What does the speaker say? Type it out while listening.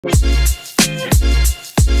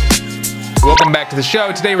Welcome back to the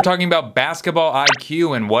show. Today we're talking about basketball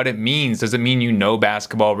IQ and what it means. Does it mean you know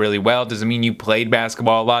basketball really well? Does it mean you played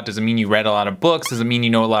basketball a lot? Does it mean you read a lot of books? Does it mean you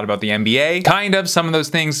know a lot about the NBA? Kind of, some of those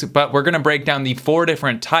things, but we're gonna break down the 4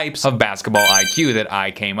 different types of basketball IQ that I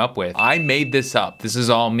came up with. I made this up. This is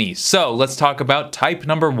all me. So let's talk about type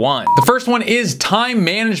number 1. The first one is time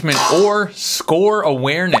management or score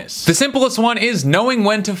awareness. The simplest one is knowing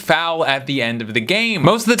when to foul at the end of the game.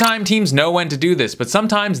 Most of the time teams know when to do this, but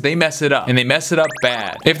sometimes they mess it up. And they mess it up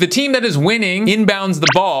bad. If the team that is winning inbounds the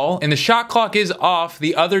ball and the shot clock is off,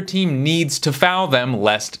 the other team needs to foul them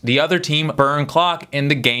lest the other team burn clock and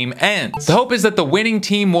the game ends. The hope is that the winning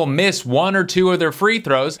team will miss 1 or 2 of their free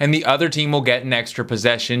throws and the other team will get an extra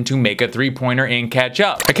possession to make a 3-pointer and catch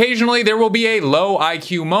up. Occasionally there will be a low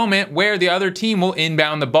IQ moment where the other team will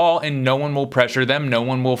inbound the ball and no one will pressure them, no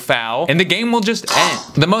one will foul, and the game will just end.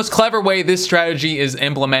 The most clever way this strategy is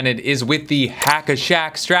implemented is with the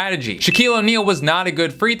hack-a-Shaq strategy. Shaquille O'Neal was not a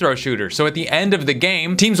good free throw shooter, so at the end of the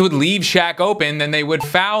game, teams would leave Shaq open, then they would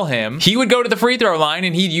foul him. He would go to the free throw line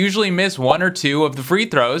and he'd usually miss 1 or 2 of the free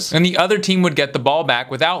throws, and the other team would get the ball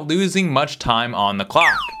back without losing much time on the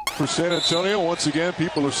clock. For San Antonio, once again,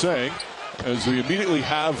 people are saying, as we immediately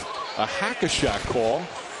have a hack-a-Shaq call,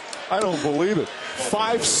 I don't believe it.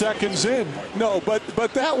 5 seconds in. No, but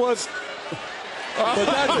that was... But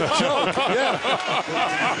that's a joke, yeah.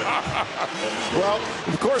 Well,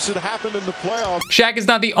 of course it happened in the playoffs. Shaq is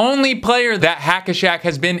not the only player that hack-a-Shaq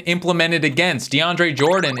has been implemented against. Deandre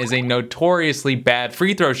Jordan is a notoriously bad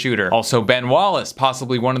free throw shooter. Also Ben Wallace,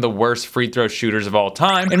 possibly one of the worst free throw shooters of all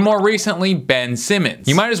time. And more recently, Ben Simmons.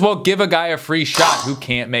 You might as well give a guy a free shot who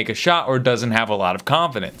can't make a shot or doesn't have a lot of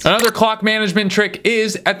confidence. Another clock management trick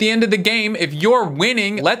is, at the end of the game, if you're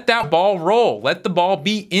winning, let that ball roll. Let the ball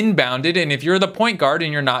be inbounded, and if you're the point guard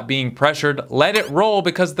and you're not being pressured, let it roll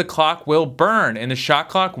because the clock will burn and the shot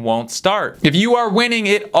clock won't start. If you are winning,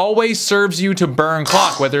 it always serves you to burn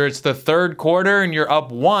clock. Whether it's the 3rd quarter and you're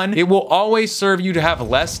up 1, it will always serve you to have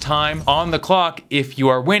less time on the clock if you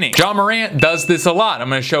are winning. Ja Morant does this a lot. I'm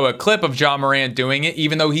going to show a clip of Ja Morant doing it.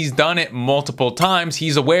 Even though he's done it multiple times,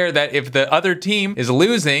 he's aware that if the other team is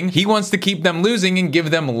losing, he wants to keep them losing and give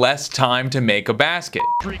them less time to make a basket.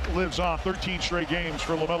 Streak lives on. 13 straight games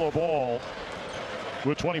for LaMelo Ball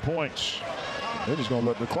with 20 points. They're just going to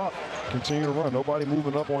let the clock continue to run. Nobody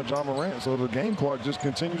moving up on Ja Morant, so the game clock just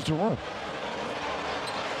continues to run.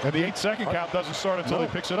 And the 8-second count doesn't start until he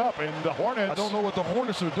picks it up. And the Hornets... I don't know what the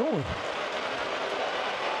Hornets are doing.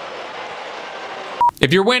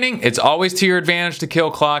 If you're winning, it's always to your advantage to kill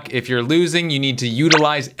clock. If you're losing, you need to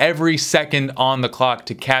utilize every second on the clock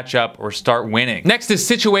to catch up or start winning. Next is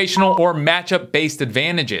situational or matchup-based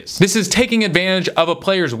advantages. This is taking advantage of a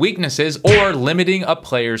player's weaknesses or limiting a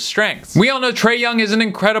player's strengths. We all know Trae Young is an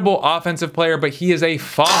incredible offensive player, but he is a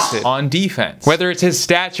faucet on defense. Whether it's his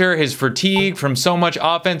stature, his fatigue from so much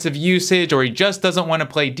offensive usage, or he just doesn't want to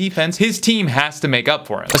play defense, his team has to make up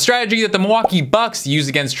for him. A strategy that the Milwaukee Bucks used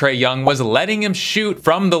against Trae Young was letting him shoot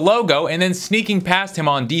from the logo and then sneaking past him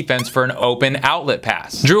on defense for an open outlet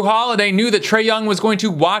pass. Drew Holiday knew that Trae Young was going to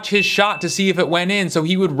watch his shot to see if it went in, so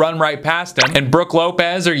he would run right past him, and Brook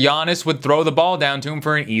Lopez or Giannis would throw the ball down to him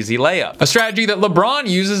for an easy layup. A strategy that LeBron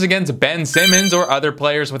uses against Ben Simmons or other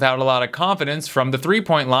players without a lot of confidence from the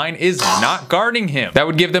 3-point line is not guarding him. That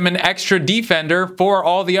would give them an extra defender for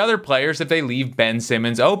all the other players if they leave Ben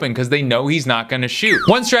Simmons open because they know he's not going to shoot.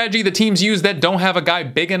 One strategy that teams use that don't have a guy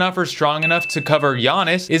big enough or strong enough to cover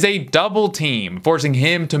Giannis is a double team, forcing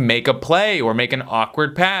him to make a play or make an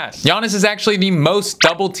awkward pass. Giannis is actually the most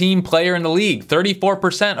double team player in the league.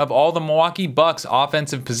 34% of all the Milwaukee Bucks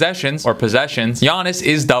offensive possessions, Giannis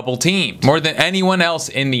is double teamed, more than anyone else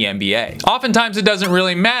in the NBA. Oftentimes it doesn't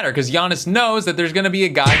really matter because Giannis knows that there's going to be a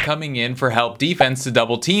guy coming in for help defense to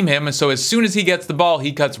double team him, and so as soon as he gets the ball,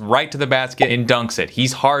 he cuts right to the basket and dunks it.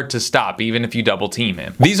 He's hard to stop even if you double team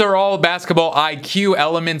him. These are all basketball IQ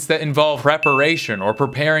elements that involve preparation or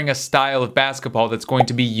preparing a style of basketball that's going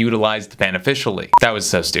to be utilized beneficially. That was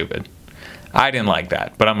so stupid. I didn't like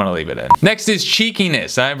that, but I'm gonna leave it in. Next is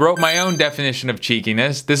cheekiness. I wrote my own definition of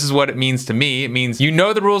cheekiness. This is what it means to me. It means you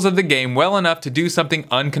know the rules of the game well enough to do something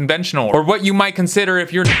unconventional, or what you might consider,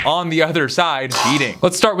 if you're on the other side, cheating.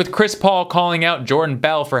 Let's start with Chris Paul calling out Jordan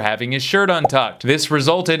Bell for having his shirt untucked. This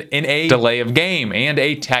resulted in a delay of game and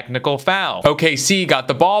a technical foul. OKC got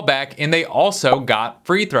the ball back, and they also got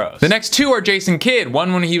free throws. The next two are Jason Kidd,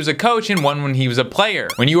 one when he was a coach and one when he was a player.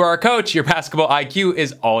 When you are a coach, your basketball IQ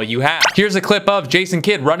is all you have. Here's a a clip of Jason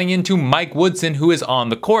Kidd running into Mike Woodson, who is on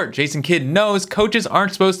the court. Jason Kidd knows coaches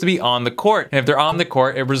aren't supposed to be on the court, and if they're on the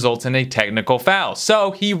court, it results in a technical foul. So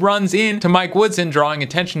he runs into Mike Woodson, drawing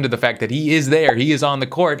attention to the fact that he is there, he is on the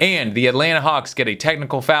court, and the Atlanta Hawks get a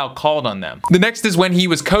technical foul called on them. The next is when he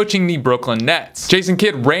was coaching the Brooklyn Nets. Jason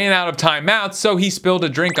Kidd ran out of timeouts, so he spilled a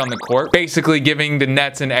drink on the court, basically giving the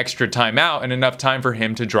Nets an extra timeout and enough time for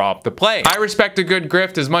him to draw up the play. I respect a good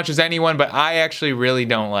grift as much as anyone, but I actually really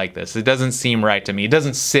don't like this. It doesn't seem right to me. It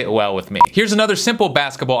doesn't sit well with me. Here's another simple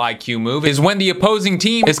basketball IQ move, is when the opposing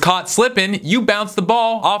team is caught slipping, you bounce the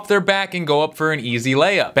ball off their back and go up for an easy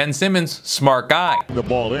layup. Ben Simmons, smart guy. The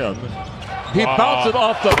ball in. He bounced it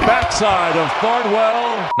off the backside of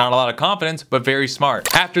Thornwell. Not a lot of confidence, but very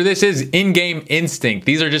smart. After this is in-game instinct.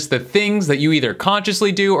 These are just the things that you either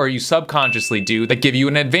consciously do or you subconsciously do that give you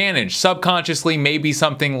an advantage. Subconsciously may be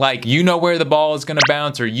something like you know where the ball is going to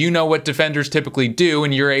bounce, or you know what defenders typically do,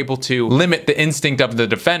 and you're able to limit the instinct of the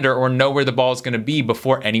defender or know where the ball is going to be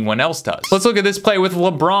before anyone else does. Let's look at this play with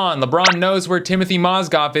LeBron. LeBron knows where Timothy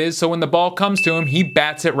Mozgov is, so when the ball comes to him, he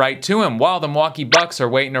bats it right to him. While the Milwaukee Bucks are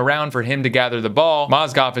waiting around for him to gather the ball,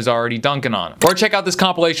 Mozgov is already dunking on him. Or check out this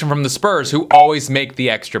compilation from the Spurs, who always make the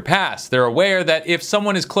extra pass. They're aware that if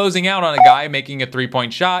someone is closing out on a guy making a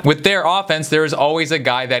three-point shot, with their offense, there is always a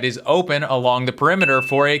guy that is open along the perimeter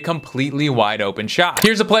for a completely wide open shot.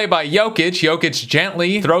 Here's a play by Jokic. Jokic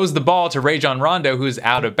gently throws the ball to Rajon Rondo, who is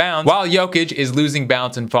out of bounds, while Jokic is losing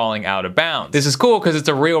bounce and falling out of bounds. This is cool because it's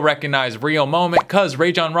a real recognized real moment, because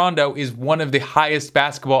Rajon Rondo is one of the highest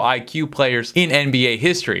basketball IQ players in NBA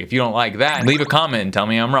history. If you don't like that, leave a comment and tell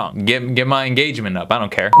me I'm wrong. Get my engagement up. I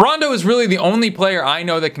don't care. Rondo is really the only player I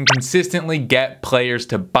know that can consistently get players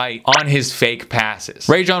to bite on his fake passes.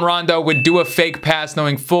 Rajon Rondo would do a fake pass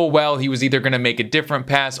knowing full well he was either going to make a different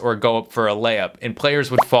pass or go up for a layup, and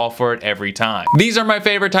players would fall for it every time. These are my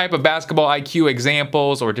favorite type of basketball IQ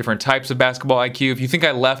examples, or different types of basketball IQ. If you think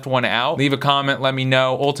I left one out, leave a comment, let me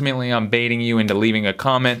know. Ultimately, I'm baiting you into leaving a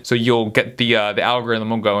comment so you'll get the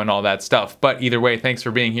algorithm will go and all that stuff. But either way, thanks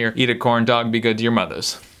for being here. Eat a corn dog, be good to your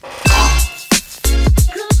mothers.